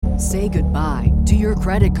Say goodbye to your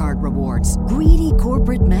credit card rewards. Greedy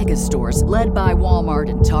corporate mega stores, led by Walmart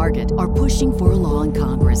and Target, are pushing for a law in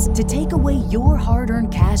Congress to take away your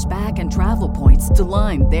hard-earned cash back and travel points to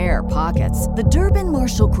line their pockets. The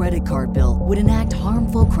Durbin-Marshall credit card bill would enact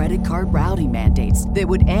harmful credit card routing mandates that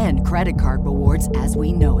would end credit card rewards as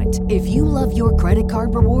we know it. If you love your credit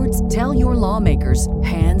card rewards, tell your lawmakers,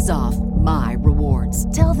 hands off my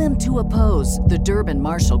rewards. Tell them to oppose the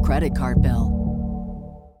Durbin-Marshall credit card bill.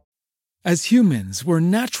 As humans, we're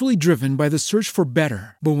naturally driven by the search for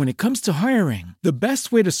better. But when it comes to hiring, the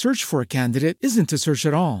best way to search for a candidate isn't to search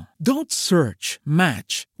at all. Don't search,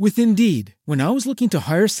 match with Indeed. When I was looking to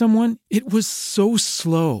hire someone, it was so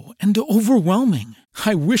slow and overwhelming.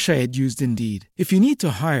 I wish I had used Indeed. If you need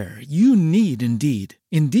to hire, you need Indeed.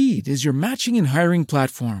 Indeed is your matching and hiring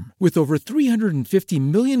platform with over 350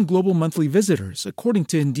 million global monthly visitors, according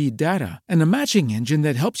to Indeed data, and a matching engine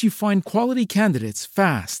that helps you find quality candidates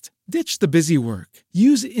fast. Ditch the busy work.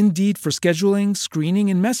 Use Indeed for scheduling,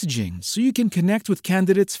 screening, and messaging so you can connect with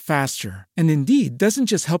candidates faster. And Indeed doesn't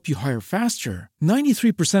just help you hire faster.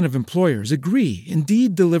 93% of employers agree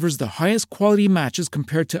Indeed delivers the highest quality matches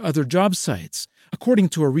compared to other job sites, according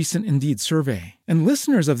to a recent Indeed survey. And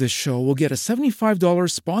listeners of this show will get a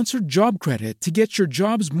 $75 sponsored job credit to get your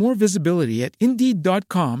jobs more visibility at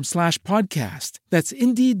Indeed.com/podcast. That's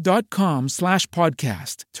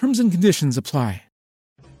Indeed.com/podcast. Terms and conditions apply.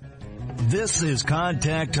 This is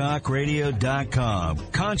ContactTalkRadio.com.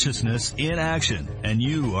 Consciousness in action. And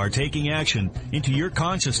you are taking action into your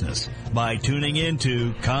consciousness by tuning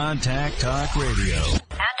into Contact Talk Radio. And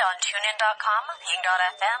on TuneIn.com,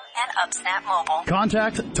 Ping.fm, and UpSnap Mobile.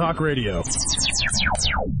 Contact Talk Radio.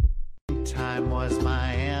 Time was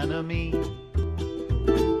my enemy.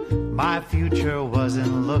 My future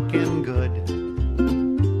wasn't looking good.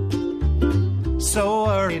 So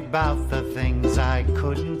worried about the things I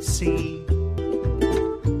couldn't see.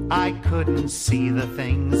 I couldn't see the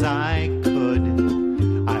things I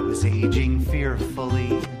could. I was aging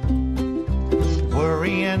fearfully,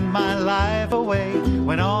 worrying my life away,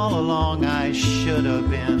 when all along I should have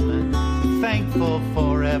been thankful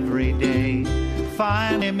for every day.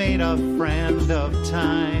 Finally made a friend of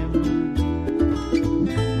time.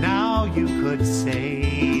 Now you could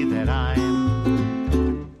say that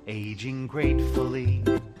I'm aging gratefully.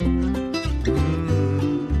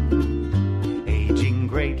 Aging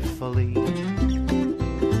gratefully.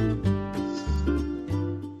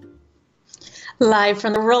 Live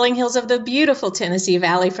from the rolling hills of the beautiful Tennessee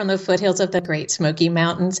Valley, from the foothills of the Great Smoky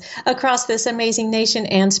Mountains, across this amazing nation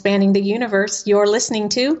and spanning the universe, you're listening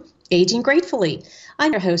to Aging Gratefully.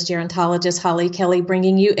 I'm your host, gerontologist Holly Kelly,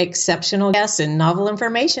 bringing you exceptional guests and novel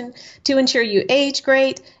information to ensure you age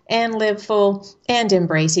great and live full and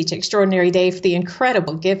embrace each extraordinary day for the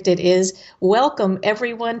incredible gift it is. Welcome,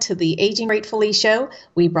 everyone, to the Aging Gratefully Show.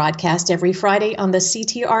 We broadcast every Friday on the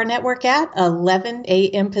CTR network at 11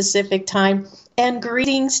 a.m. Pacific time. And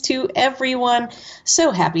greetings to everyone. So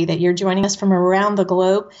happy that you're joining us from around the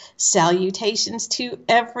globe. Salutations to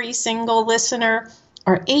every single listener.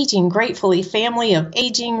 Our Aging Gratefully family of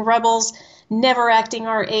aging rebels, never acting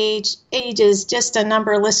our age. Age is just a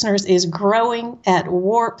number. Listeners is growing at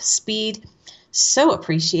warp speed. So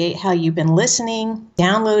appreciate how you've been listening,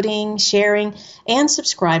 downloading, sharing, and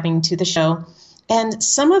subscribing to the show. And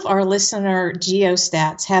some of our listener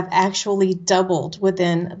geostats have actually doubled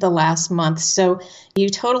within the last month. So you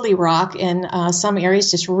totally rock. And some areas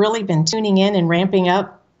just really been tuning in and ramping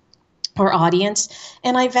up our audience.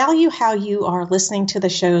 And I value how you are listening to the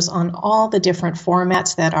shows on all the different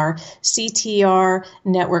formats that our CTR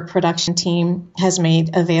network production team has made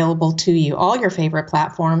available to you, all your favorite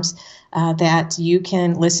platforms that you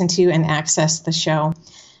can listen to and access the show.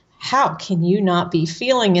 How can you not be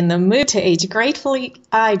feeling in the mood to age gratefully?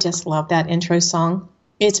 I just love that intro song.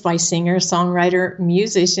 It's by singer, songwriter,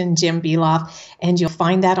 musician Jim Beloff, and you'll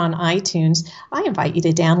find that on iTunes. I invite you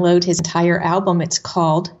to download his entire album. It's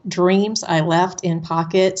called Dreams I Left in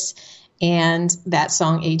Pockets, and that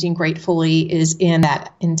song, Aging Gratefully, is in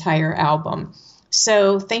that entire album.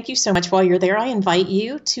 So thank you so much. While you're there, I invite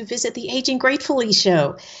you to visit the Aging Gratefully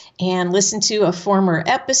show and listen to a former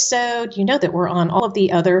episode. You know that we're on all of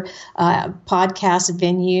the other podcast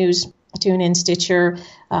venues, TuneIn, Stitcher,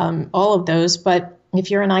 all of those. But if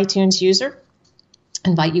you're an iTunes user, I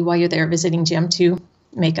invite you while you're there visiting Jim to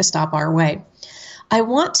make a stop our way. I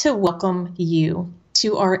want to welcome you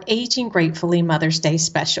to our Aging Gratefully Mother's Day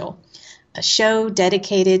special, a show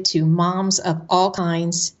dedicated to moms of all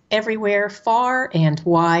kinds, everywhere, far and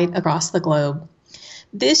wide across the globe.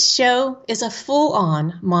 This show is a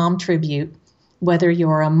full-on mom tribute, Whether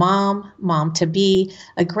you're a mom, mom-to-be,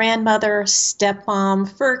 a grandmother,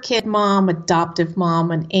 stepmom, fur kid mom, adoptive mom,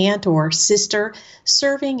 an aunt or sister,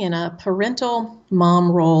 serving in a parental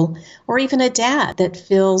mom role, or even a dad that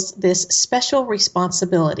feels this special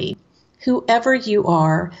responsibility. Whoever you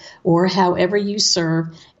are or however you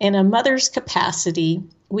serve in a mother's capacity,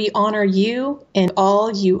 we honor you and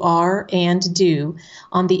all you are and do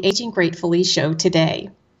on the Aging Gratefully show today.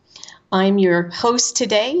 I'm your host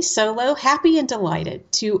today, Solo, happy and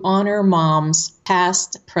delighted to honor moms,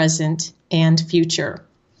 past, present, and future.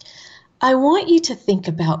 I want you to think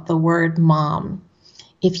about the word mom.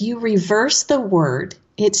 If you reverse the word,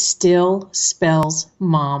 it still spells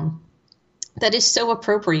mom. That is so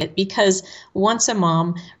appropriate because once a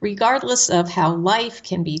mom, regardless of how life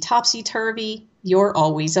can be topsy-turvy, you're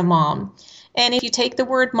always a mom. And if you take the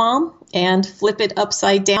word mom and flip it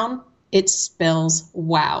upside down, it spells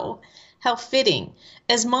wow. How fitting,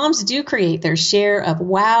 as moms do create their share of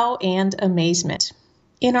wow and amazement.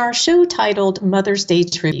 In our show titled Mother's Day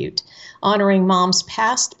Tribute, honoring moms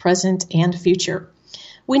past, present, and future,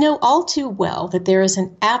 we know all too well that there is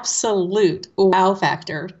an absolute wow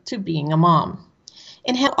factor to being a mom.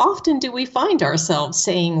 And how often do we find ourselves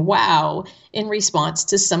saying wow in response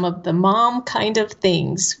to some of the mom kind of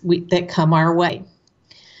things that come our way?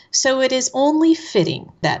 So it is only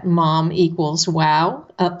fitting that mom equals wow,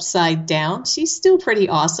 upside down, she's still pretty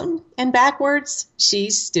awesome, and backwards,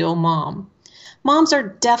 she's still mom. Moms are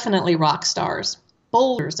definitely rock stars,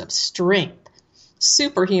 boulders of strength,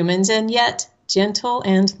 superhumans, and yet gentle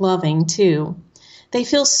and loving too. They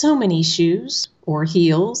fill so many shoes, or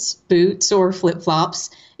heels, boots, or flip-flops.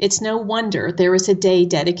 It's no wonder there is a day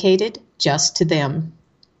dedicated just to them.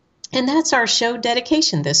 And that's our show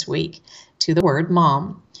dedication this week, to the word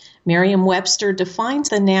mom. Merriam-Webster defines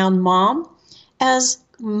the noun mom as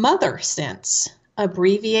mother sense,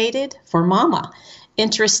 abbreviated for mama.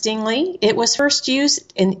 Interestingly, it was first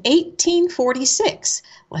used in 1846,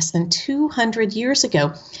 less than 200 years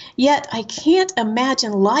ago. Yet I can't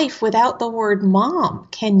imagine life without the word mom.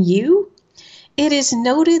 Can you? It is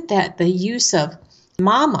noted that the use of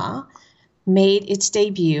mama made its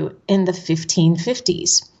debut in the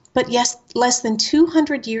 1550s. But yes, less than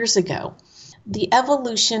 200 years ago, the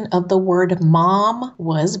evolution of the word mom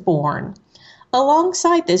was born.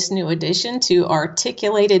 Alongside this new addition to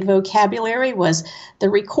articulated vocabulary was the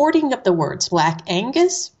recording of the words Black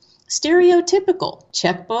Angus, stereotypical,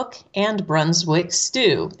 checkbook, and Brunswick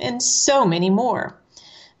stew, and so many more.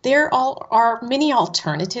 There are many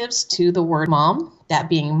alternatives to the word mom, that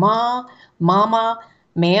being ma, mama,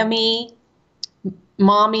 mammy,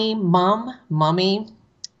 mommy, mum, mummy,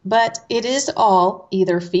 but it is all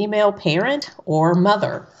either female parent or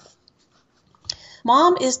mother.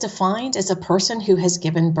 Mom is defined as a person who has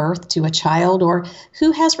given birth to a child or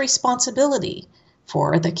who has responsibility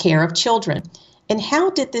for the care of children. And how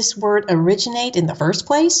did this word originate in the first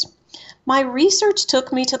place? My research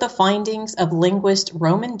took me to the findings of linguist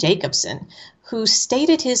Roman Jacobson, who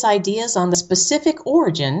stated his ideas on the specific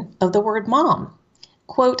origin of the word mom.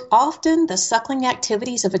 Quote, often the suckling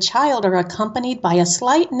activities of a child are accompanied by a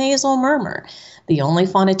slight nasal murmur, the only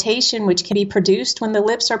phonetation which can be produced when the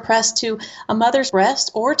lips are pressed to a mother's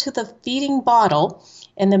breast or to the feeding bottle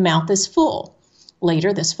and the mouth is full.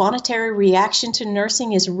 Later, this phonatory reaction to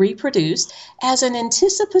nursing is reproduced as an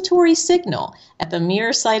anticipatory signal at the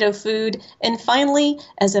mere sight of food, and finally,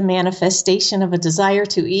 as a manifestation of a desire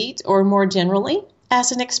to eat, or more generally,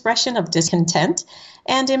 as an expression of discontent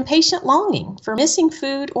and impatient longing for missing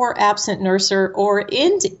food or absent nurser or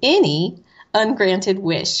any ungranted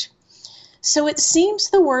wish. So it seems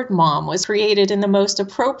the word mom was created in the most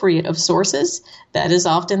appropriate of sources, that is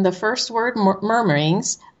often the first word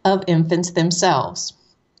murmurings of infants themselves.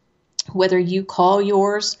 Whether you call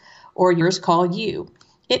yours or yours call you,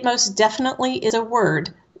 it most definitely is a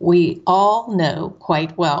word we all know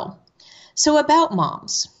quite well. So about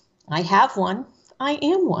moms, I have one, I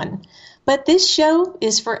am one, but this show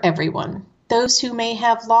is for everyone, those who may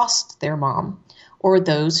have lost their mom, or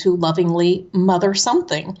those who lovingly mother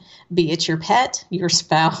something, be it your pet, your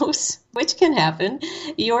spouse, which can happen,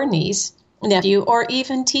 your niece, nephew, or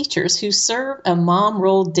even teachers who serve a mom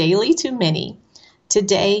role daily to many.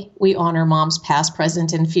 Today, we honor moms past,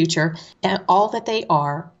 present, and future, and all that they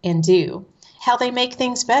are and do, how they make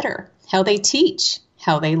things better, how they teach,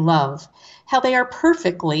 how they love, how they are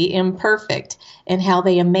perfectly imperfect, and how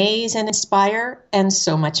they amaze and inspire, and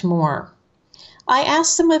so much more. I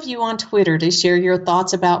asked some of you on Twitter to share your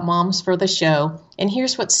thoughts about moms for the show, and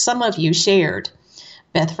here's what some of you shared.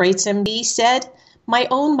 Beth Rates MD said, "My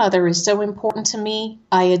own mother is so important to me.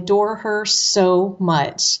 I adore her so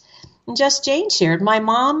much." Just Jane shared, my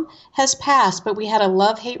mom has passed, but we had a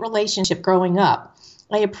love-hate relationship growing up.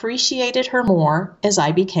 I appreciated her more as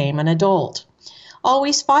I became an adult.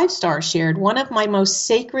 Always 5 stars shared, one of my most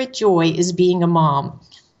sacred joy is being a mom.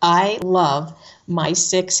 I love my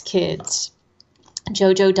 6 kids.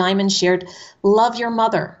 Jojo Diamond shared, love your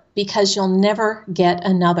mother because you'll never get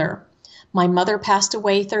another. My mother passed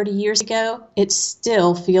away 30 years ago. It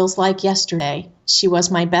still feels like yesterday. She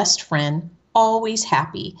was my best friend, always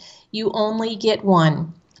happy. You only get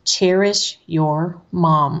one. Cherish your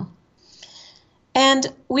mom. And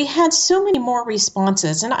we had so many more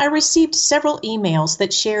responses, and I received several emails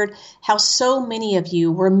that shared how so many of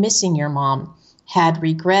you were missing your mom, had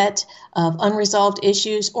regret of unresolved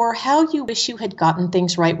issues, or how you wish you had gotten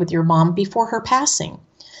things right with your mom before her passing.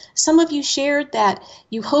 Some of you shared that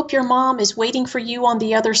you hope your mom is waiting for you on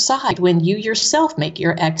the other side when you yourself make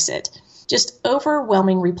your exit. Just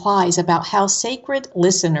overwhelming replies about how sacred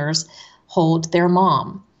listeners hold their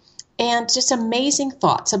mom. And just amazing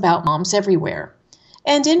thoughts about moms everywhere.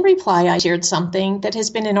 And in reply, I shared something that has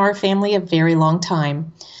been in our family a very long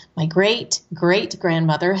time. My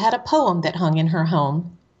great-great-grandmother had a poem that hung in her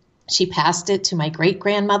home. She passed it to my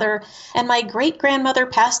great-grandmother, and my great-grandmother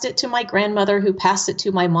passed it to my grandmother, who passed it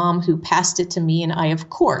to my mom, who passed it to me, and I, of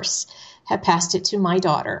course, have passed it to my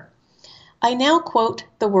daughter. I now quote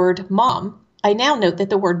the word mom. I now note that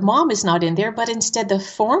the word mom is not in there, but instead the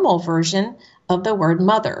formal version of the word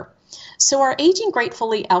mother. So our Aging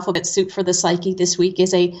Gratefully alphabet soup for the psyche this week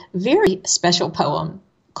is a very special poem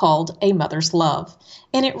called A Mother's Love.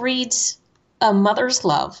 And it reads, a mother's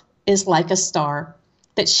love is like a star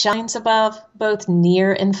that shines above both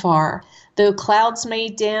near and far. Though clouds may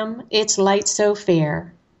dim its light so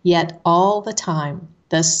fair, yet all the time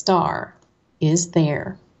the star is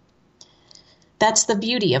there. That's the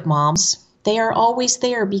beauty of moms. They are always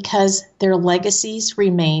there because their legacies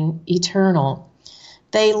remain eternal.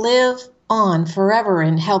 They live on forever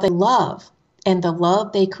in how they love and the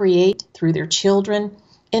love they create through their children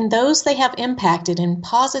and those they have impacted and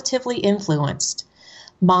positively influenced.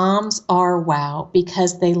 Moms are wow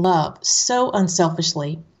because they love so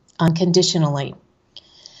unselfishly, unconditionally.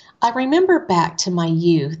 I remember back to my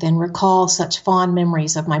youth and recall such fond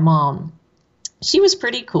memories of my mom. She was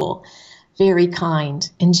pretty cool, very kind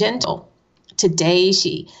and gentle. Today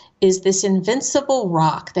she is this invincible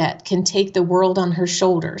rock that can take the world on her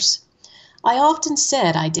shoulders. I often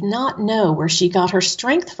said I did not know where she got her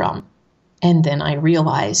strength from. And then I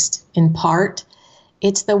realized, in part,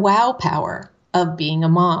 it's the wow power of being a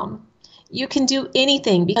mom. You can do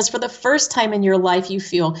anything because for the first time in your life you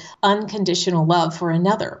feel unconditional love for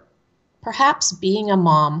another. Perhaps being a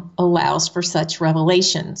mom allows for such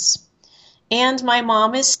revelations. And my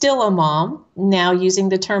mom is still a mom, now using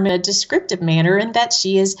the term in a descriptive manner, in that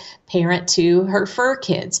she is parent to her fur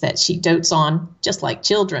kids that she dotes on just like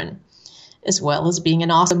children, as well as being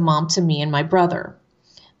an awesome mom to me and my brother.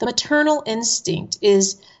 The maternal instinct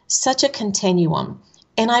is such a continuum,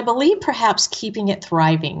 and I believe perhaps keeping it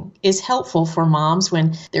thriving is helpful for moms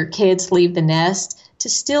when their kids leave the nest to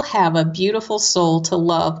still have a beautiful soul to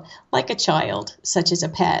love like a child, such as a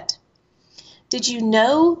pet. Did you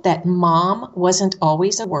know that mom wasn't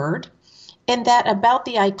always a word? And that about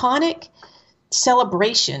the iconic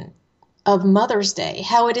celebration of Mother's Day,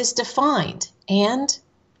 how it is defined? And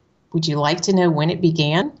would you like to know when it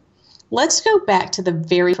began? Let's go back to the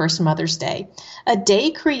very first Mother's Day, a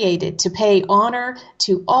day created to pay honor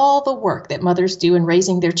to all the work that mothers do in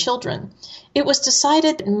raising their children. It was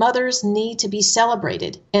decided that mothers need to be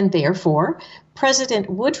celebrated, and therefore, President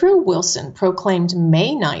Woodrow Wilson proclaimed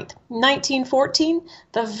May 9th, 1914,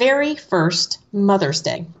 the very first Mother's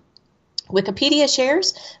Day. Wikipedia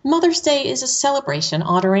shares, Mother's Day is a celebration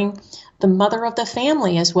honoring the mother of the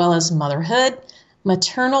family as well as motherhood,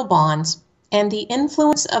 maternal bonds, and the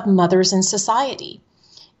influence of mothers in society.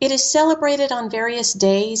 It is celebrated on various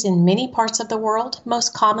days in many parts of the world,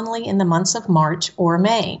 most commonly in the months of March or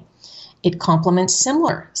May. It complements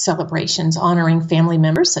similar celebrations honoring family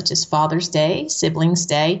members such as Father's Day, Siblings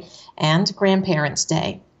Day, and Grandparents'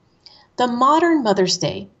 Day. The modern Mother's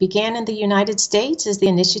Day began in the United States as the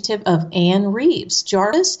initiative of Anne Reeves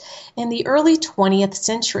Jarvis in the early 20th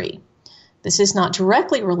century. This is not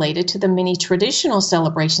directly related to the many traditional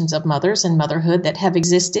celebrations of mothers and motherhood that have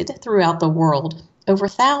existed throughout the world over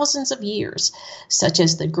thousands of years, such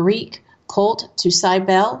as the Greek cult to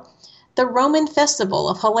Cybele, the Roman festival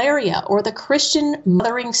of Hilaria, or the Christian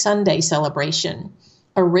Mothering Sunday celebration,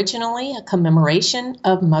 originally a commemoration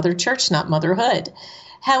of Mother Church, not motherhood.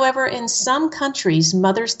 However, in some countries,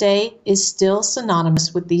 Mother's Day is still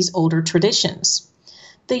synonymous with these older traditions.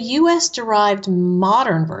 The U.S.-derived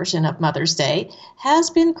modern version of Mother's Day has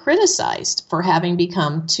been criticized for having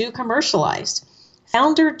become too commercialized.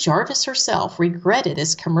 Founder Jarvis herself regretted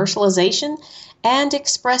its commercialization and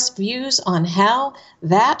expressed views on how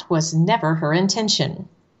that was never her intention.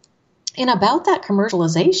 And about that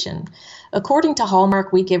commercialization, according to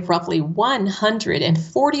Hallmark, we give roughly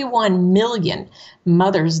 141 million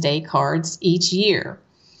Mother's Day cards each year.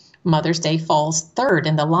 Mother's Day falls third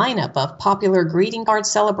in the lineup of popular greeting card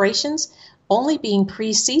celebrations, only being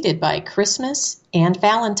preceded by Christmas and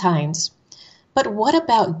Valentine's. But what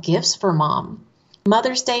about gifts for Mom?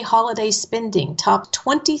 Mother's Day holiday spending topped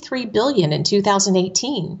 $23 billion in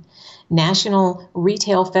 2018. National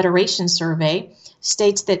Retail Federation survey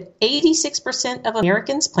states that 86% of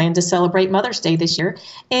Americans plan to celebrate Mother's Day this year,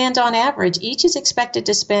 and on average, each is expected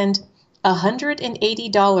to spend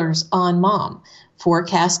 $180 on Mom,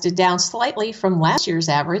 forecasted down slightly from last year's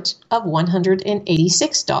average of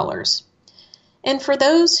 $186. And for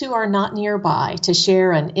those who are not nearby to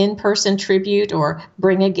share an in-person tribute or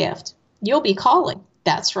bring a gift, you'll be calling.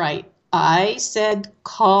 That's right. I said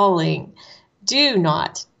calling. Do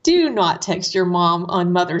not text your mom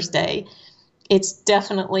on Mother's Day. It's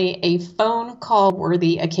definitely a phone call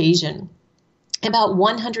worthy occasion. About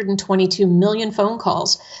 122 million phone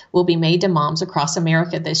calls will be made to moms across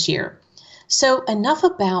America this year. So enough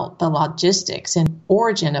about the logistics and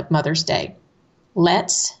origin of Mother's Day.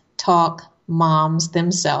 Let's talk moms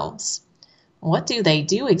themselves. What do they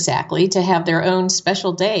do exactly to have their own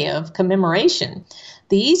special day of commemoration?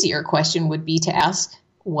 The easier question would be to ask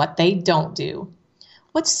what they don't do.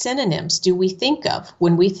 What synonyms do we think of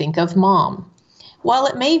when we think of mom? While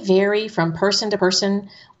it may vary from person to person,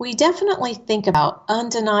 we definitely think about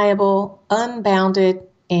undeniable, unbounded,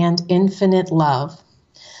 and infinite love.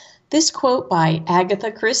 This quote by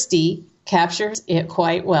Agatha Christie captures it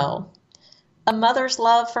quite well. A mother's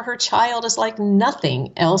love for her child is like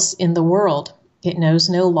nothing else in the world. It knows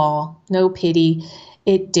no law, no pity.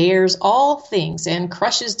 It dares all things and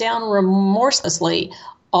crushes down remorselessly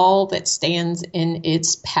all that stands in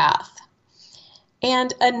its path.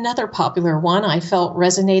 And another popular one I felt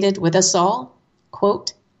resonated with us all,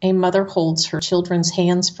 quote, a mother holds her children's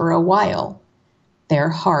hands for a while, their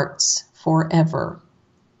hearts forever.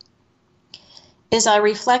 As I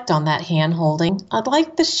reflect on that hand-holding, I'd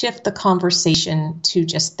like to shift the conversation to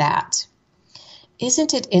just that.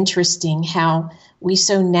 Isn't it interesting how we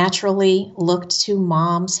so naturally looked to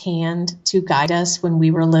Mom's hand to guide us when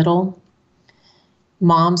we were little?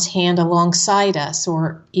 Mom's hand alongside us,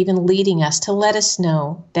 or even leading us to let us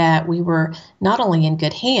know that we were not only in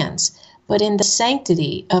good hands, but in the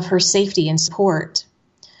sanctity of her safety and support.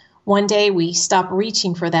 One day we stop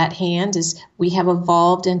reaching for that hand as we have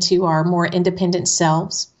evolved into our more independent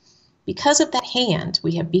selves. Because of that hand,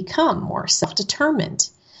 we have become more self-determined.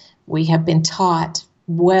 We have been taught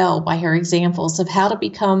well by her examples of how to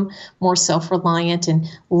become more self-reliant and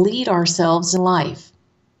lead ourselves in life.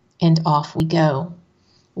 And off we go,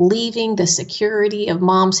 leaving the security of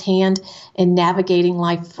Mom's hand and navigating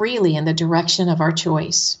life freely in the direction of our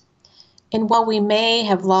choice. And while we may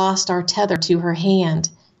have lost our tether to her hand,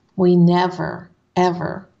 we never,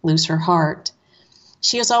 ever lose her heart.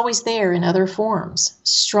 She is always there in other forms,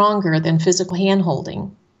 stronger than physical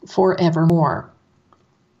hand-holding, forevermore.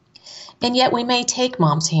 And yet we may take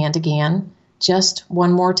Mom's hand again, just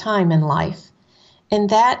one more time in life, and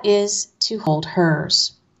that is to hold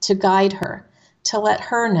hers, to guide her, to let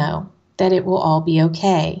her know that it will all be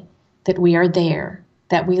okay, that we are there,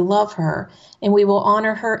 that we love her, and we will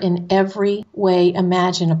honor her in every way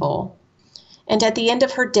imaginable. And at the end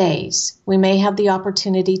of her days, we may have the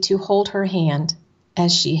opportunity to hold her hand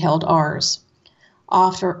as she held ours,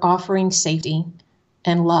 offering safety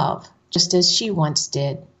and love, just as she once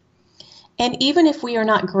did. And even if we are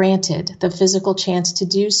not granted the physical chance to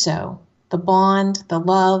do so, the bond, the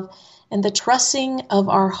love, and the trusting of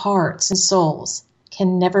our hearts and souls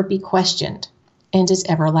can never be questioned and is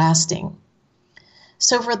everlasting.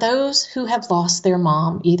 So for those who have lost their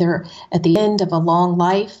mom, either at the end of a long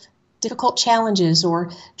life, difficult challenges, or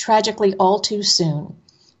tragically all too soon,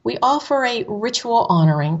 we offer a ritual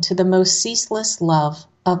honoring to the most ceaseless love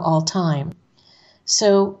of all time.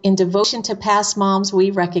 So in devotion to past moms, we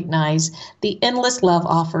recognize the endless love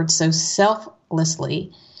offered so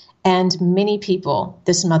selflessly, and many people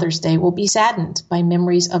this Mother's Day will be saddened by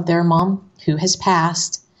memories of their mom who has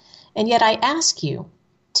passed. And yet I ask you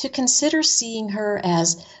to consider seeing her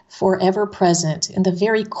as forever present in the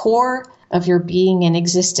very core of your being and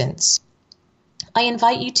existence. I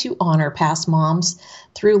invite you to honor past moms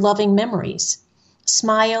through loving memories.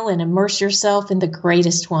 Smile and immerse yourself in the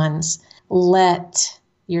greatest ones. Let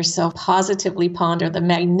yourself positively ponder the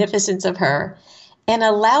magnificence of her, and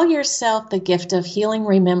allow yourself the gift of healing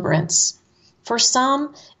remembrance. For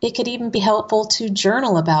some, it could even be helpful to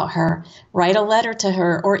journal about her, write a letter to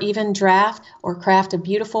her, or even draft or craft a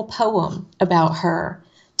beautiful poem about her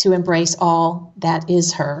to embrace all that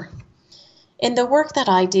is her. In the work that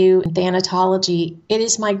I do in thanatology, it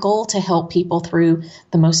is my goal to help people through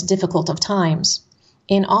the most difficult of times.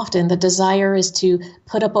 And often the desire is to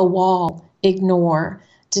put up a wall, ignore,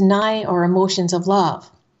 deny our emotions of love.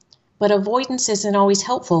 But avoidance isn't always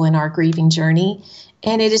helpful in our grieving journey,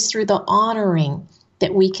 and it is through the honoring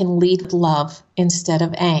that we can lead with love instead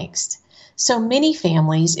of angst. So many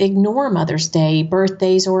families ignore Mother's Day,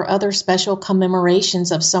 birthdays, or other special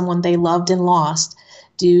commemorations of someone they loved and lost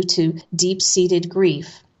due to deep-seated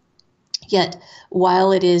grief. Yet,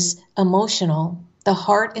 while it is emotional, the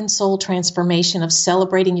heart and soul transformation of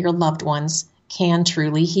celebrating your loved ones can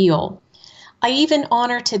truly heal. I even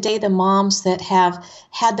honor today the moms that have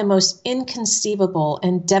had the most inconceivable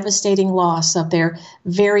and devastating loss of their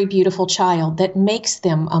very beautiful child that makes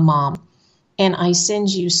them a mom. And I send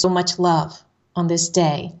you so much love on this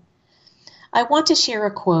day. I want to share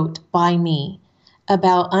a quote by me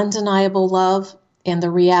about undeniable love and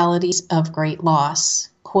the realities of great loss.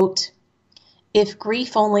 Quote, "If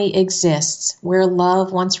grief only exists where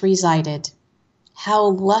love once resided,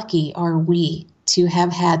 how lucky are we to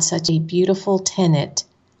have had such a beautiful tenet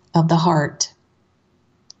of the heart."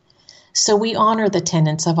 So we honor the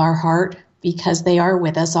tenets of our heart because they are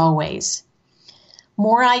with us always.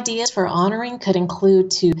 More ideas for honoring could include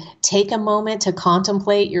to take a moment to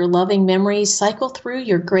contemplate your loving memories, cycle through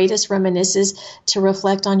your greatest reminiscences to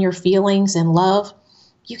reflect on your feelings and love.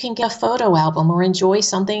 You can get a photo album or enjoy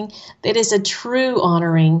something that is a true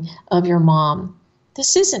honoring of your mom.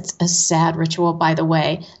 This isn't a sad ritual, by the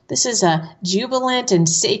way. This is a jubilant and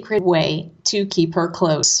sacred way to keep her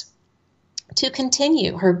close, to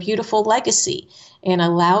continue her beautiful legacy and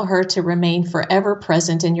allow her to remain forever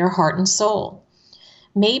present in your heart and soul.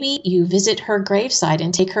 Maybe you visit her gravesite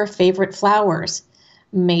and take her favorite flowers.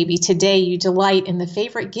 Maybe today you delight in the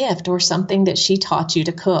favorite gift or something that she taught you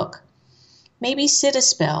to cook. Maybe sit a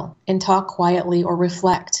spell and talk quietly or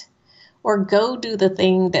reflect. Or go do the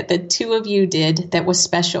thing that the two of you did that was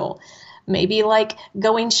special. Maybe like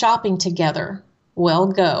going shopping together. Well,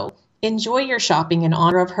 go. Enjoy your shopping in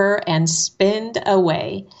honor of her and spend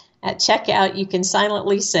away. At checkout, you can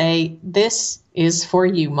silently say, "This is for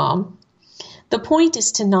you, Mom." The point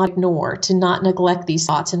is to not ignore, to not neglect these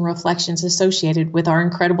thoughts and reflections associated with our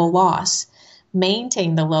incredible loss.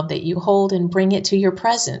 Maintain the love that you hold and bring it to your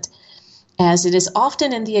present, as it is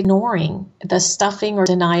often in the ignoring, the stuffing or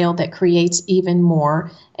denial that creates even more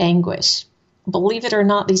anguish. Believe it or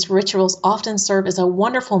not, these rituals often serve as a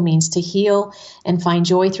wonderful means to heal and find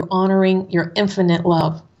joy through honoring your infinite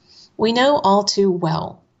love. We know all too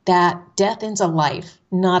well that death ends a life,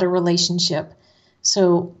 not a relationship.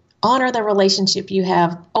 So honor the relationship you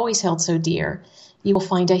have always held so dear. You will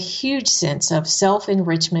find a huge sense of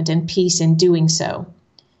self-enrichment and peace in doing so.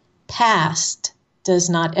 Past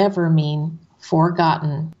does not ever mean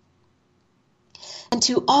forgotten. And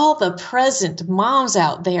to all the present moms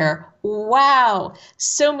out there, wow,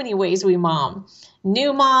 so many ways we mom.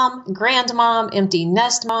 New mom, grandmom, empty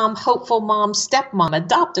nest mom, hopeful mom, stepmom,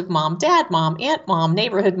 adoptive mom, dad mom, aunt mom,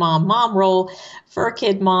 neighborhood mom, mom role, fur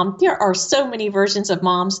kid mom. There are so many versions of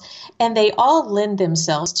moms, and they all lend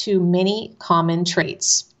themselves to many common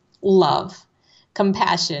traits: love,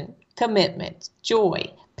 compassion, commitment,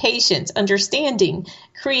 joy, patience, understanding,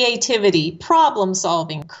 creativity, problem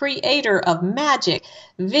solving, creator of magic,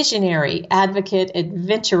 visionary, advocate,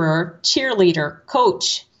 adventurer, cheerleader,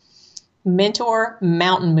 coach, mentor,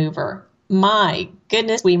 mountain mover. My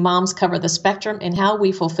goodness, we moms cover the spectrum in how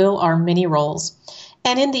we fulfill our many roles.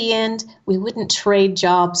 And in the end, we wouldn't trade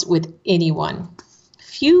jobs with anyone.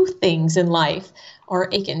 Few things in life are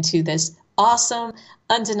akin to this awesome,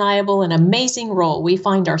 undeniable, and amazing role we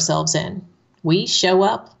find ourselves in. We show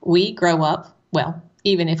up, we grow up, well,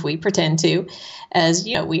 even if we pretend to, as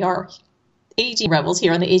you know, we are aging rebels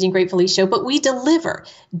here on the Aging Gratefully show, but we deliver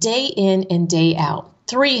day in and day out.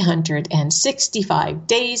 365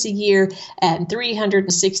 days a year and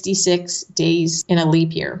 366 days in a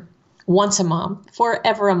leap year. Once a mom,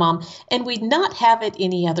 forever a mom, and we'd not have it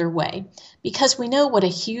any other way because we know what a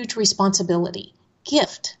huge responsibility,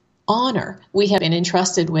 gift, honor we have been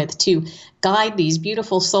entrusted with to guide these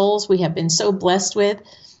beautiful souls we have been so blessed with,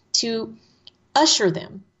 to usher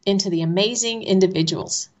them into the amazing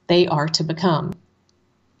individuals they are to become.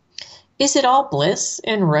 Is it all bliss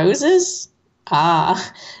and roses?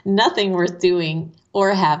 Nothing worth doing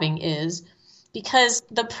or having is, because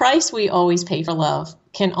the price we always pay for love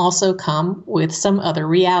can also come with some other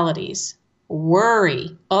realities.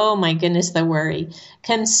 Worry, oh my goodness, the worry,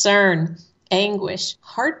 concern, anguish,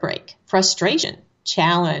 heartbreak, frustration,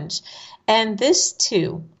 challenge. And this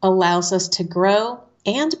too allows us to grow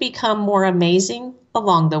and become more amazing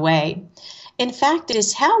along the way. In fact, it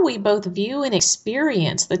is how we both view and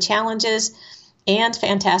experience the challenges and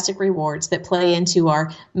fantastic rewards that play into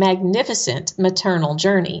our magnificent maternal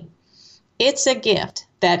journey. It's a gift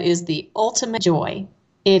that is the ultimate joy.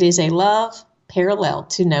 It is a love parallel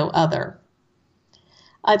to no other.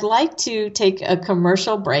 I'd like to take a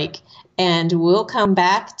commercial break and we'll come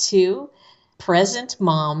back to present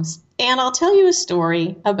moms, and I'll tell you a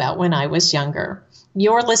story about when I was younger.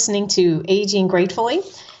 You're listening to Aging Gratefully,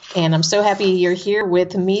 and I'm so happy you're here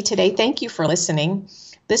with me today. Thank you for listening.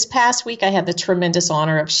 This past week, I had the tremendous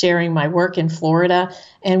honor of sharing my work in Florida,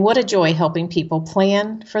 and what a joy helping people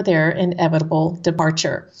plan for their inevitable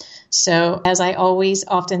departure. So, as I always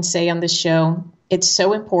often say on the show, it's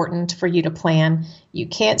so important for you to plan. You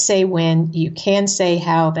can't say when, you can say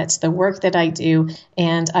how. That's the work that I do,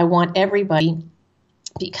 and I want everybody,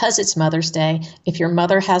 because it's Mother's Day, if your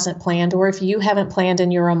mother hasn't planned or if you haven't planned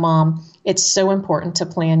and you're a mom, it's so important to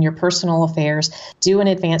plan your personal affairs, do an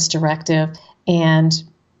advance directive, and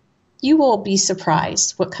you will be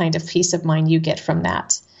surprised what kind of peace of mind you get from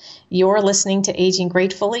that. You're listening to Aging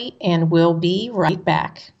Gratefully, and we'll be right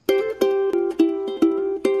back.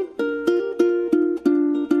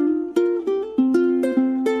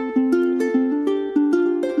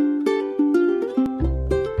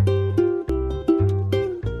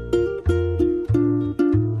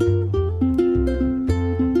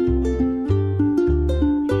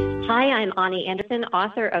 I'm Ani Anderson,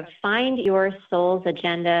 author of Find Your Soul's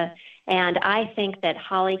Agenda, and I think that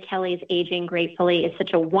Holly Kelly's Aging Gratefully is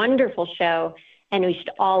such a wonderful show, and we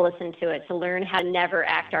should all listen to it to learn how to never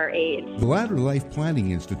act our age. The Ladder Life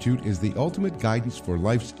Planning Institute is the ultimate guidance for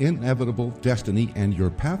life's inevitable destiny and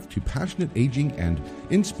your path to passionate aging and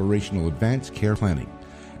inspirational advanced care planning.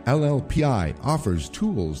 LLPI offers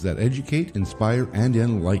tools that educate, inspire, and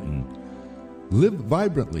enlighten. Live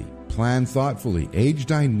vibrantly, plan thoughtfully, age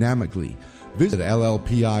dynamically. Visit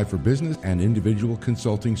LLPI for business and individual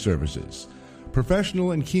consulting services.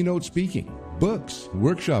 Professional and keynote speaking, books,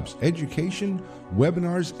 workshops, education,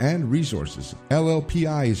 webinars, and resources.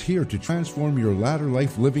 LLPI is here to transform your ladder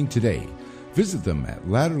life living today. Visit them at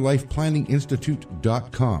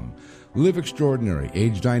ladderlifeplanninginstitute.com. Live extraordinary,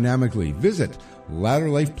 age dynamically. Visit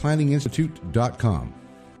ladderlifeplanninginstitute.com.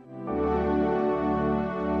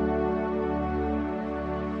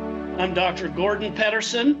 I'm Dr. Gordon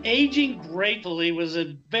Pedersen. Aging Gratefully was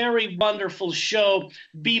a very wonderful show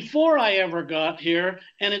before I ever got here,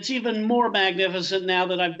 and it's even more magnificent now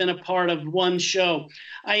that I've been a part of one show.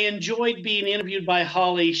 I enjoyed being interviewed by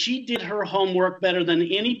Holly. She did her homework better than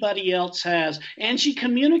anybody else has, and she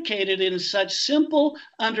communicated in such simple,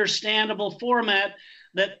 understandable format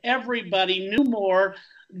that everybody knew more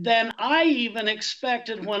than I even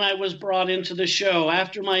expected when I was brought into the show.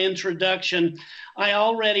 After my introduction, I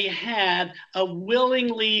already had a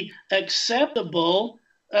willingly acceptable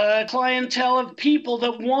clientele of people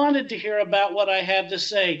that wanted to hear about what I had to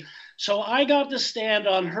say. So I got to stand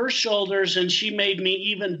on her shoulders, and she made me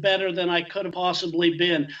even better than I could have possibly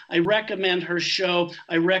been. I recommend her show.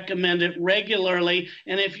 I recommend it regularly.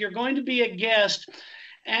 And if you're going to be a guest,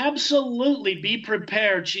 absolutely be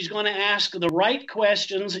prepared. She's going to ask the right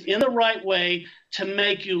questions in the right way to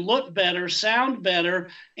make you look better, sound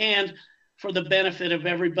better, and for the benefit of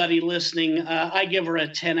everybody listening, I give her a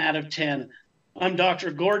 10 out of 10. I'm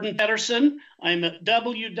Dr. Gordon Pedersen. I'm at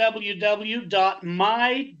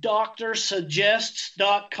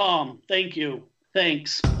www.mydoctorsuggests.com. Thank you.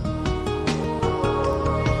 Thanks.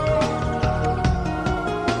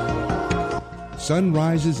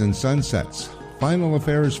 Sunrises and Sunsets. Final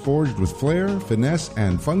Affairs Forged with Flair, Finesse,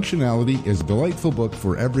 and Functionality is a delightful book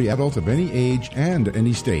for every adult of any age and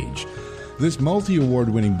any stage. This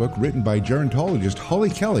multi-award-winning book, written by gerontologist Holly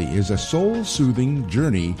Kelly, is a soul-soothing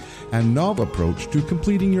journey and novel approach to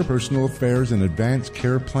completing your personal affairs and advanced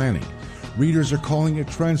care planning. Readers are calling it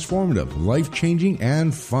transformative, life-changing,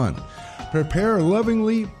 and fun. Prepare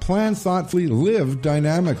lovingly, plan thoughtfully, live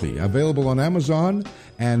dynamically. Available on Amazon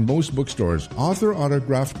and most bookstores. Author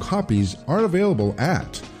autographed copies are available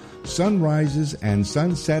at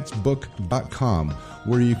sunrisesandsunsetsbook.com,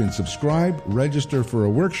 where you can subscribe, register for a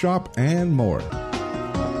workshop, and more.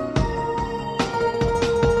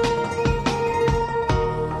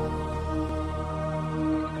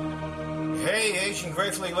 Hey, Aging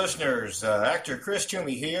Gratefully listeners, actor Chris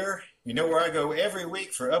Toomey here. You know where I go every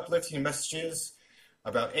week for uplifting messages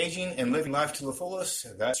about aging and living life to the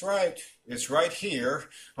fullest. That's right. It's right here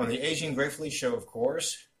on the Aging Gratefully show, of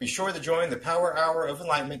course. Be sure to join the Power Hour of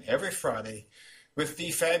Enlightenment every Friday with the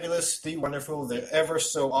fabulous, the wonderful, the ever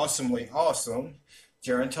so awesomely awesome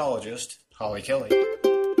gerontologist, Holly Kelly.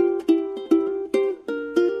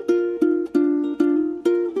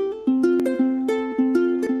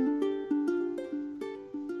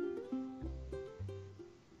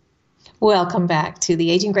 Welcome back to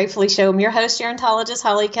the Aging Gratefully show. I'm your host, gerontologist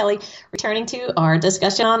Holly Kelly, returning to our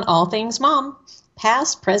discussion on all things mom,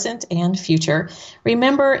 past, present, and future.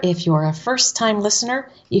 Remember, if you're a first-time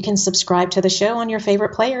listener, you can subscribe to the show on your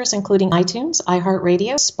favorite players, including iTunes,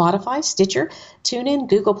 iHeartRadio, Spotify, Stitcher, TuneIn,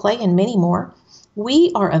 Google Play, and many more.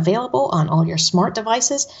 We are available on all your smart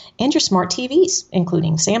devices and your smart TVs,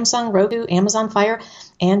 including Samsung, Roku, Amazon Fire,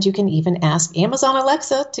 and you can even ask Amazon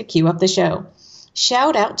Alexa to queue up the show.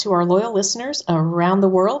 Shout out to our loyal listeners around the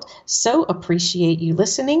world. So appreciate you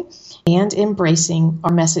listening and embracing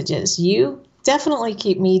our messages. You definitely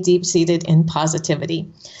keep me deep-seated in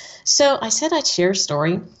positivity. So I said I'd share a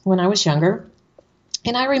story when I was younger.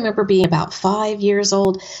 And I remember being about 5 years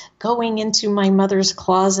old, going into my mother's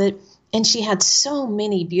closet, and she had so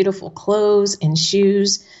many beautiful clothes and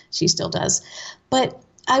shoes. She still does. But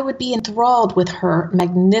I would be enthralled with her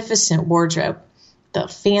magnificent wardrobe. The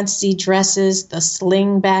fancy dresses, the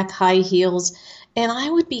sling-back high heels, and I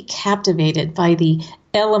would be captivated by the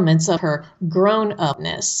elements of her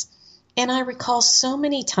grown-upness. And I recall so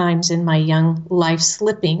many times in my young life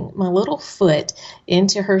slipping my little foot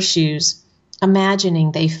into her shoes,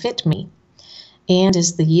 imagining they fit me. And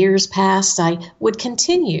as the years passed, I would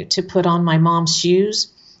continue to put on my mom's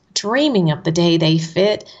shoes, dreaming of the day they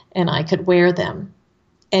fit and I could wear them.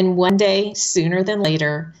 And one day, sooner than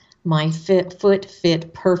later, my foot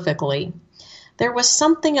fit perfectly. There was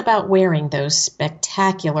something about wearing those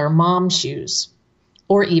spectacular mom shoes,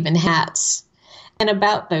 or even hats. And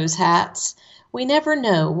about those hats, we never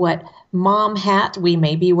know what mom hat we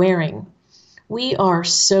may be wearing. We are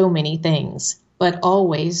so many things, but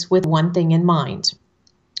always with one thing in mind,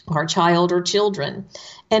 our child or children,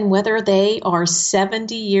 and whether they are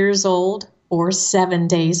 70 years old or 7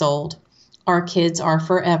 days old, our kids are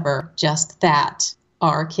forever just that.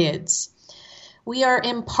 Our kids. We are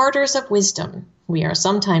imparters of wisdom. We are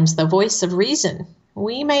sometimes the voice of reason.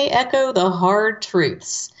 We may echo the hard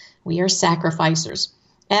truths. We are sacrificers,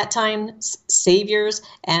 at times saviors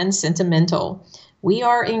and sentimental. We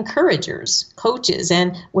are encouragers, coaches,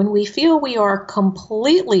 and when we feel we are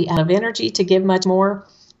completely out of energy to give much more,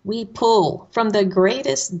 we pull from the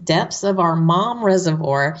greatest depths of our mom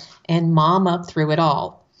reservoir and mom up through it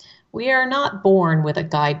all. We are not born with a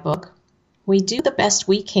guidebook. We do the best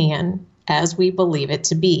we can as we believe it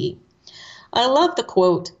to be. I love the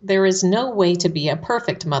quote, "There is no way to be a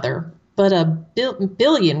perfect mother, but a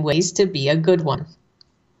billion ways to be a good one."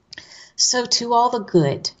 So to all the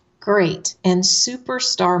good, great, and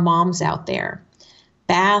superstar moms out there,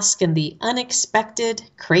 bask in the unexpected,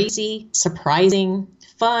 crazy, surprising,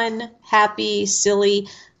 fun, happy, silly,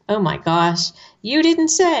 oh my gosh, you didn't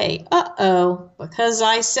say, uh-oh, because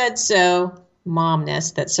I said so,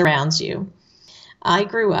 momness that surrounds you. I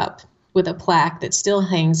grew up with a plaque that still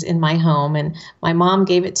hangs in my home, and my mom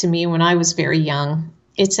gave it to me when I was very young.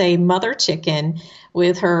 It's a mother chicken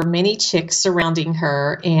with her many chicks surrounding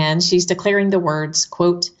her, and she's declaring the words,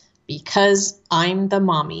 quote, "Because I'm the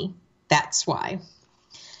mommy, that's why."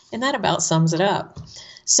 And that about sums it up.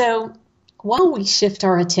 So while we shift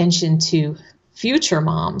our attention to future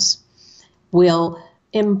moms, we'll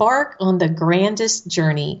embark on the grandest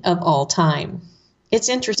journey of all time. It's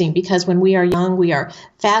interesting because when we are young, we are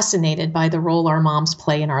fascinated by the role our moms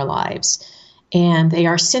play in our lives, and they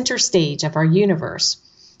are center stage of our universe.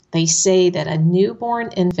 They say that a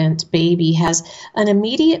newborn infant baby has an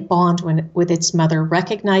immediate bond with its mother,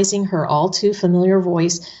 recognizing her all too familiar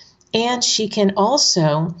voice, and she can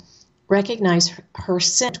also recognize her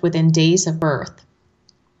scent within days of birth.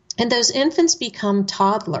 And those infants become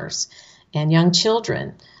toddlers and young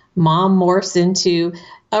children. Mom morphs into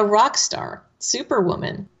a rock star,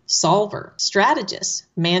 superwoman, solver, strategist,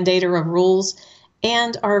 mandator of rules,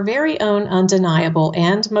 and our very own undeniable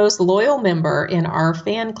and most loyal member in our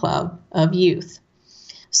fan club of youth.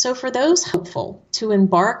 So for those hopeful to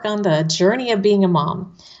embark on the journey of being a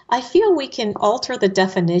mom, I feel we can alter the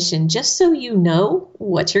definition just so you know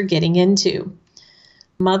what you're getting into.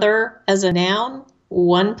 Mother as a noun,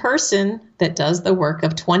 one person that does the work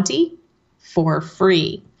of 20 for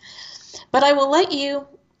free. But I will let you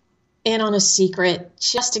in on a secret,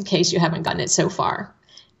 just in case you haven't gotten it so far.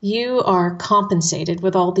 You are compensated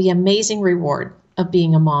with all the amazing reward of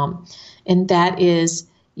being a mom, and that is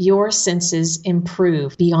your senses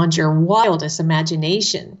improve beyond your wildest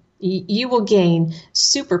imagination. You will gain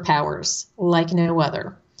superpowers like no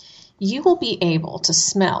other. You will be able to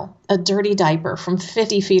smell a dirty diaper from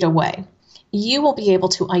 50 feet away. You will be able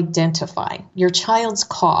to identify your child's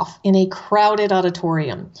cough in a crowded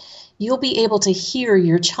auditorium. You'll be able to hear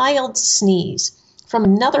your child's sneeze from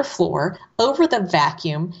another floor over the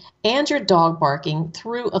vacuum and your dog barking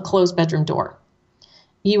through a closed bedroom door.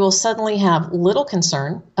 You will suddenly have little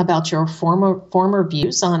concern about your former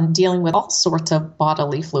views on dealing with all sorts of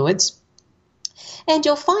bodily fluids. And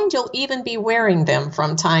you'll find you'll even be wearing them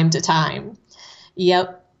from time to time.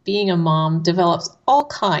 Yep, being a mom develops all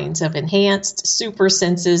kinds of enhanced super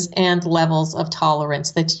senses and levels of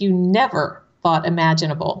tolerance that you never thought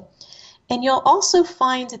imaginable. And you'll also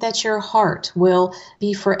find that your heart will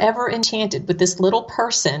be forever enchanted with this little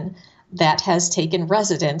person that has taken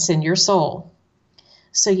residence in your soul.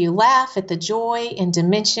 So you laugh at the joy and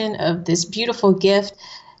dimension of this beautiful gift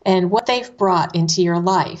and what they've brought into your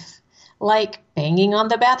life, like banging on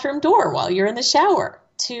the bathroom door while you're in the shower,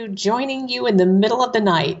 to joining you in the middle of the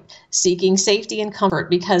night, seeking safety and comfort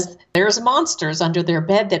because there's monsters under their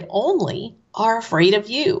bed that only are afraid of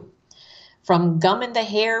you. From gum in the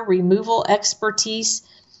hair removal expertise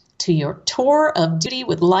to your tour of duty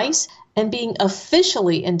with lice and being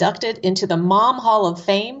officially inducted into the Mom Hall of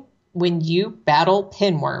Fame when you battle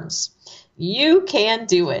pinworms. You can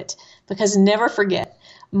do it, because never forget,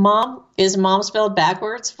 mom is mom spelled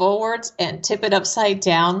backwards, forwards, and tip it upside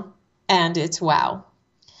down, and it's wow.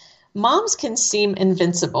 Moms can seem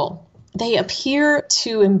invincible. They appear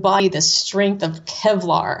to embody the strength of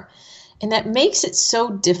Kevlar, and that makes it so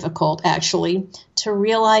difficult, actually, to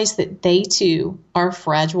realize that they too are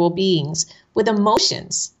fragile beings with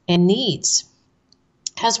emotions and needs.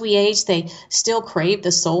 As we age, they still crave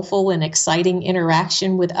the soulful and exciting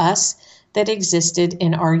interaction with us that existed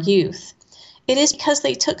in our youth. It is because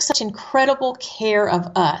they took such incredible care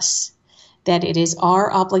of us that it is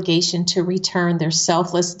our obligation to return their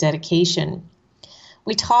selfless dedication.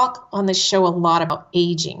 We talk on the show a lot about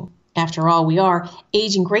aging. After all, we are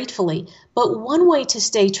aging gratefully, but one way to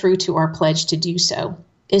stay true to our pledge to do so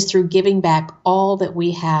is through giving back all that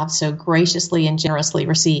we have so graciously and generously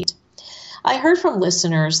received. I heard from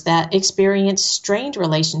listeners that experienced strained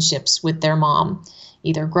relationships with their mom,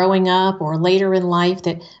 either growing up or later in life,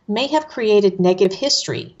 that may have created negative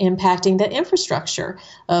history impacting the infrastructure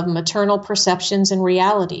of maternal perceptions and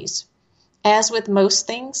realities. As with most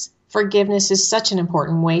things, forgiveness is such an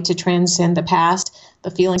important way to transcend the past, the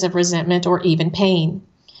feelings of resentment, or even pain.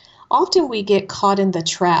 Often we get caught in the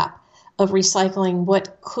trap of recycling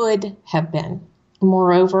what could have been,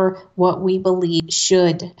 moreover, what we believe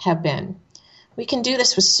should have been. We can do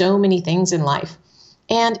this with so many things in life,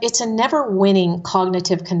 and it's a never-winning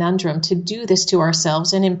cognitive conundrum to do this to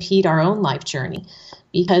ourselves and impede our own life journey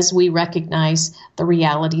because we recognize the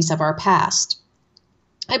realities of our past.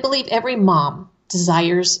 I believe every mom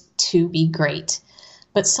desires to be great,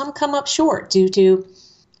 but some come up short due to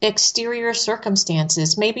exterior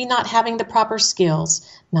circumstances, maybe not having the proper skills,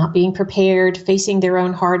 not being prepared, facing their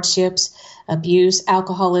own hardships, abuse,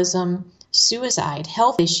 alcoholism, suicide,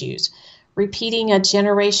 health issues, repeating a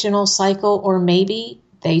generational cycle, or maybe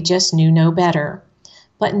they just knew no better.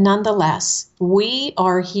 But nonetheless, we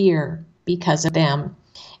are here because of them.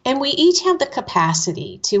 And we each have the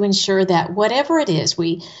capacity to ensure that whatever it is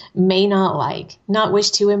we may not like, not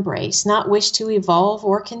wish to embrace, not wish to evolve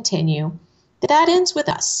or continue, that ends with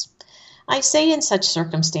us. I say in such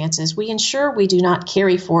circumstances, we ensure we do not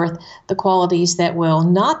carry forth the qualities that will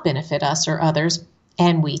not benefit us or others,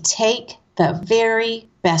 and we take the very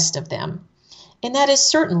best of them. And that is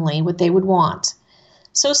certainly what they would want.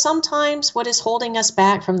 So sometimes what is holding us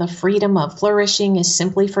back from the freedom of flourishing is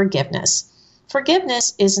simply forgiveness.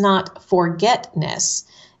 Forgiveness is not forgetness.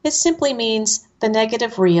 It simply means the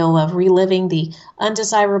negative reel of reliving the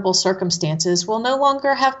undesirable circumstances will no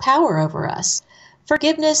longer have power over us.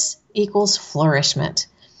 Forgiveness equals flourishment.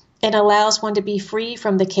 It allows one to be free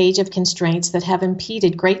from the cage of constraints that have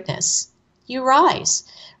impeded greatness. You rise,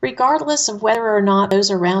 regardless of whether or not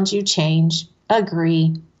those around you change,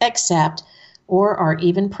 agree, accept, or are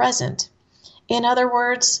even present. In other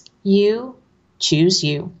words, you choose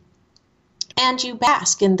you. And you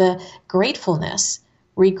bask in the gratefulness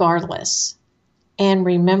regardless. And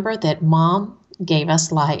remember that Mom gave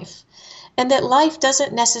us life. And that life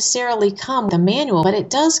doesn't necessarily come with a manual, but it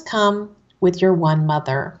does come with your one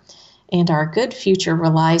mother. And our good future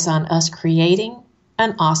relies on us creating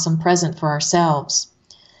an awesome present for ourselves.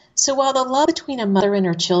 So while the love between a mother and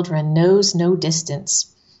her children knows no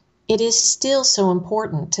distance, it is still so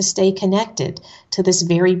important to stay connected to this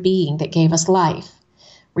very being that gave us life.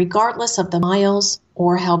 regardless of the miles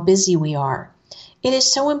or how busy we are. It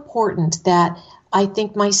is so important that I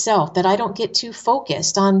think myself that I don't get too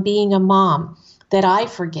focused on being a mom, that I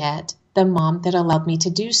forget the mom that allowed me to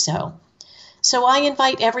do so. So I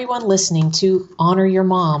invite everyone listening to honor your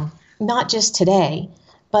mom, not just today,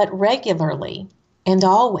 but regularly and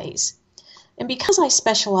always. And because I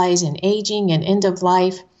specialize in aging and end of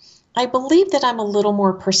life, I believe that I'm a little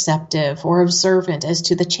more perceptive or observant as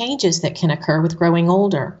to the changes that can occur with growing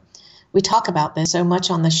older. We talk about this so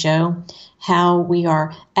much on the show, how we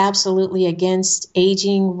are absolutely against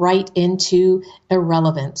aging right into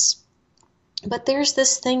irrelevance. But there's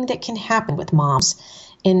this thing that can happen with moms,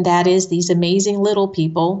 and that is these amazing little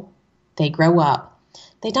people, they grow up.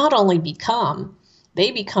 They not only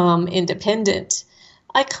they become independent.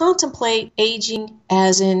 I contemplate aging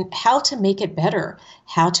as in how to make it better,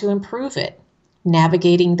 how to improve it,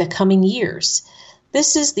 navigating the coming years.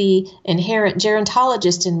 This is the inherent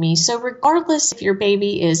gerontologist in me, so regardless if your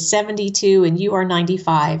baby is 72 and you are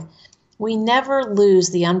 95, we never lose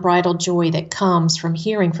the unbridled joy that comes from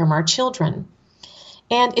hearing from our children.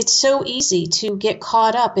 And it's so easy to get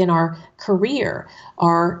caught up in our career,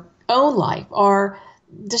 our own life, our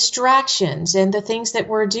distractions and the things that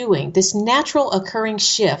we're doing, this natural occurring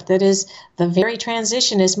shift that is the very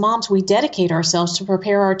transition as moms we dedicate ourselves to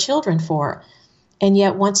prepare our children for. And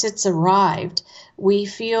yet once it's arrived, we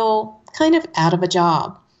feel kind of out of a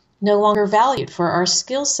job, no longer valued for our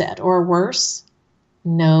skill set, or worse,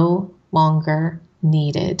 no longer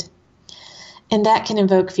needed. And that can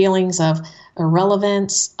invoke feelings of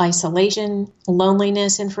irrelevance, isolation,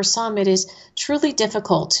 loneliness, and for some it is truly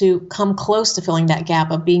difficult to come close to filling that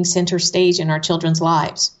gap of being center stage in our children's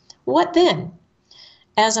lives. What then?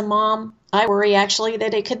 As a mom, I worry actually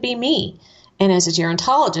that it could be me. And as a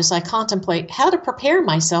gerontologist, I contemplate how to prepare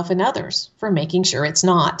myself and others for making sure it's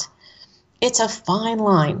not. It's a fine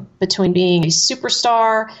line between being a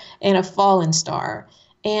superstar and a fallen star.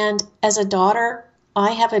 And as a daughter,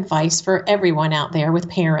 I have advice for everyone out there with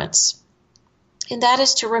parents. And that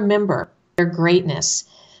is to remember their greatness.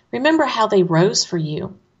 Remember how they rose for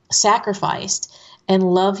you, sacrificed, and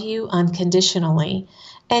love you unconditionally.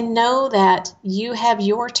 And know that you have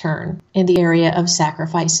your turn in the area of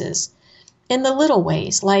sacrifices. In the little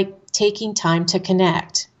ways, like taking time to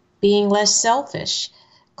connect, being less selfish,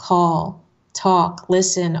 call, talk,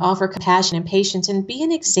 listen, offer compassion and patience, and be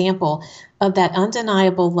an example of that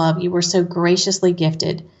undeniable love you were so graciously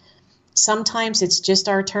gifted. Sometimes it's just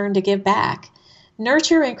our turn to give back.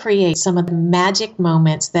 Nurture and create some of the magic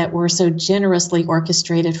moments that were so generously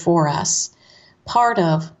orchestrated for us. Part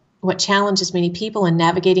of what challenges many people in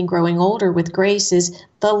navigating growing older with grace is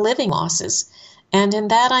the living losses. And in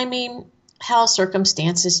that, I mean how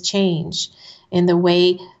circumstances change in the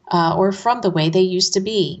way or from the way they used to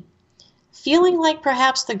be. Feeling like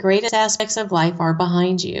perhaps the greatest aspects of life are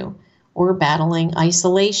behind you, or battling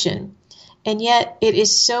isolation. And yet it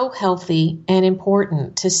is so healthy and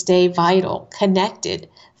important to stay vital, connected,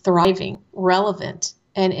 thriving, relevant,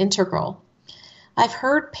 and integral. I've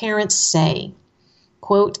heard parents say,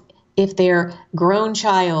 quote, if their grown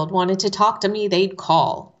child wanted to talk to me, they'd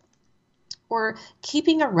call. Or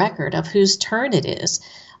keeping a record of whose turn it is,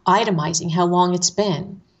 itemizing how long it's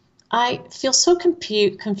been. I feel so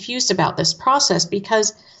confused about this process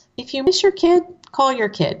because if you miss your kid, call your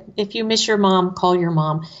kid. If you miss your mom, call your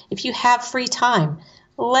mom. If you have free time,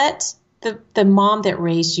 let the mom that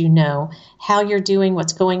raised you know how you're doing,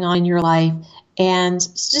 what's going on in your life, and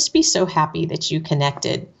just be so happy that you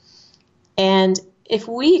connected. And if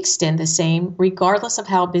we extend the same, regardless of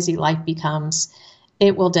how busy life becomes,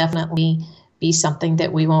 it will definitely be something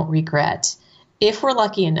that we won't regret. If we're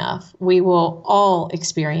lucky enough, we will all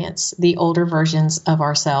experience the older versions of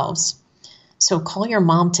ourselves. So call your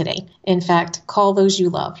mom today. In fact, call those you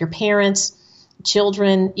love, your parents,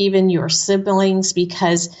 children, even your siblings,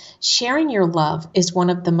 because sharing your love is one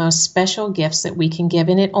of the most special gifts that we can give.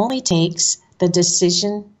 And it only takes the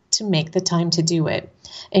decision to make the time to do it.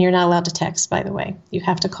 And you're not allowed to text, by the way. You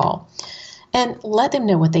have to call. And let them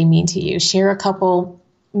know what they mean to you. Share a couple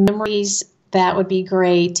memories. That would be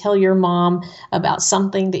great. Tell your mom about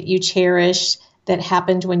something that you cherished that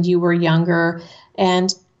happened when you were younger,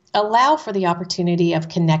 and allow for the opportunity of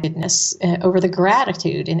connectedness over the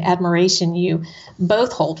gratitude and admiration you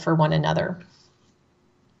both hold for one another.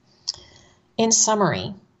 In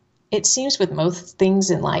summary, it seems with most things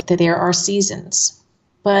in life that there are seasons,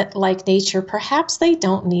 but like nature, perhaps they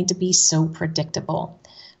don't need to be so predictable.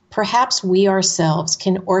 Perhaps we ourselves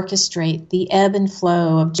can orchestrate the ebb and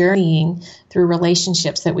flow of journeying through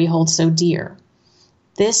relationships that we hold so dear.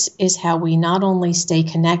 This is how we not only stay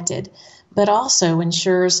connected, but also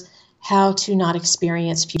ensures how to not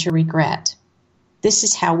experience future regret. This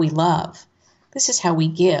is how we love. This is how we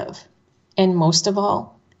give. And most of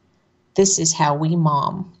all, this is how we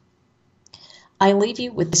mom. I leave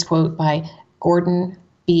you with this quote by Gordon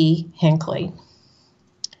B. Hinckley.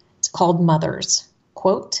 It's called Mothers.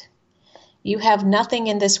 Quote, "You have nothing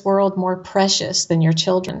in this world more precious than your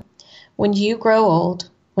children. When you grow old,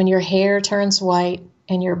 when your hair turns white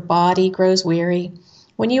and your body grows weary,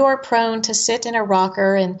 when you are prone to sit in a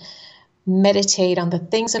rocker and meditate on the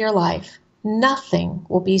things of your life, nothing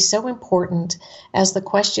will be so important as the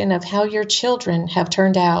question of how your children have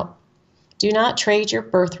turned out. Do not trade your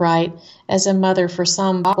birthright as a mother for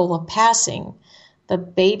some bauble of passing. The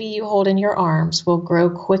baby you hold in your arms will grow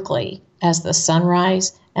quickly as the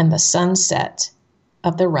sunrise and the sunset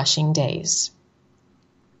of the rushing days."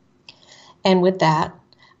 And with that,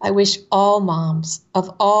 I wish all moms of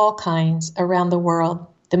all kinds around the world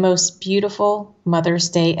the most beautiful Mother's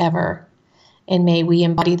Day ever. And may we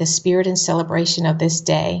embody the spirit and celebration of this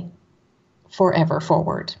day forever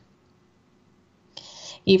forward.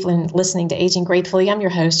 You've been listening to Aging Gratefully. I'm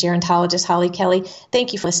your host, gerontologist Holly Kelly.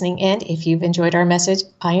 Thank you for listening. And if you've enjoyed our message,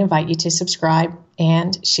 I invite you to subscribe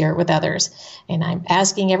and share it with others. And I'm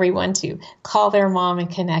asking everyone to call their mom and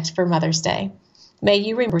connect for Mother's Day. May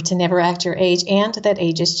you remember to never act your age and that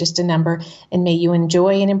age is just a number. And may you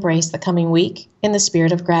enjoy and embrace the coming week in the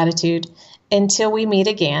spirit of gratitude. Until we meet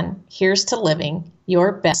again, here's to living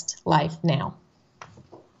your best life now.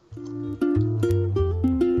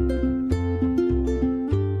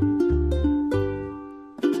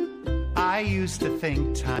 I used to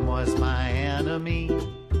think time was my enemy.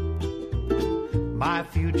 My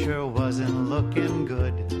future wasn't looking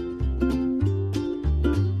good.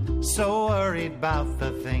 So worried about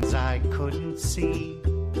the things I couldn't see.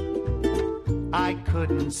 I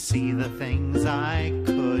couldn't see the things I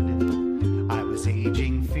could. I was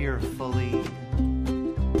aging fearfully,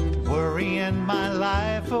 worrying my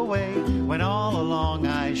life away, when all along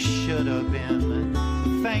I should have been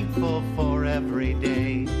thankful for every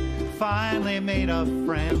day. Finally made a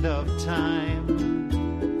friend of time.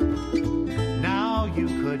 Now you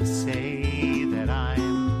could say that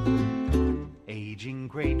I'm aging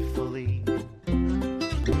gratefully.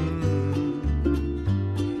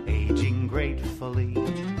 Aging gratefully.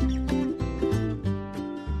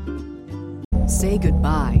 Say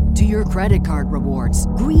goodbye to your credit card rewards.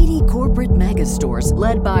 Greedy corporate mega stores,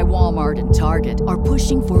 led by Walmart and Target, are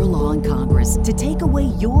pushing for a law in Congress to take away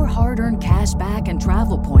your hard-earned cash back and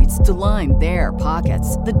travel points to line their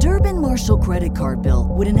pockets. The Durbin-Marshall credit card bill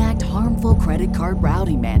would enact harmful credit card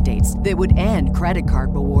routing mandates that would end credit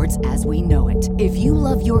card rewards as we know it. If you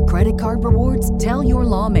love your credit card rewards, tell your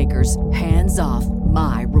lawmakers, hands off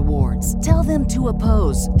my rewards. Tell them to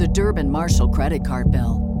oppose the Durbin-Marshall credit card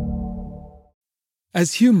bill.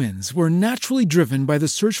 As humans, we're naturally driven by the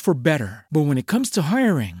search for better. But when it comes to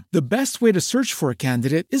hiring, the best way to search for a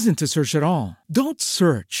candidate isn't to search at all. Don't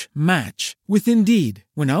search, match with Indeed.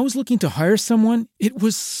 When I was looking to hire someone, it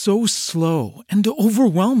was so slow and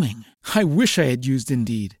overwhelming. I wish I had used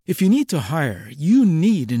Indeed. If you need to hire, you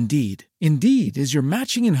need Indeed. Indeed is your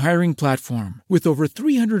matching and hiring platform with over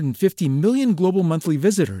 350 million global monthly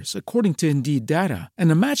visitors, according to Indeed data,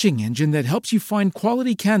 and a matching engine that helps you find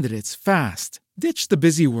quality candidates fast. Ditch the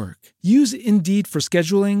busy work. Use Indeed for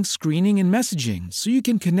scheduling, screening, and messaging so you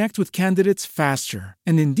can connect with candidates faster.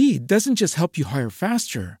 And Indeed doesn't just help you hire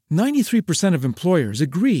faster. 93% of employers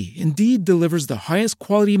agree Indeed delivers the highest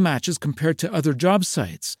quality matches compared to other job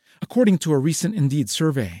sites, according to a recent Indeed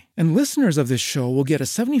survey. And listeners of this show will get a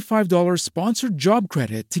 $75 sponsored job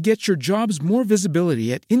credit to get your jobs more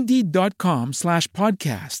visibility at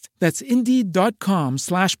Indeed.com/podcast. That's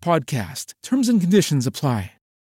Indeed.com/podcast. Terms and conditions apply.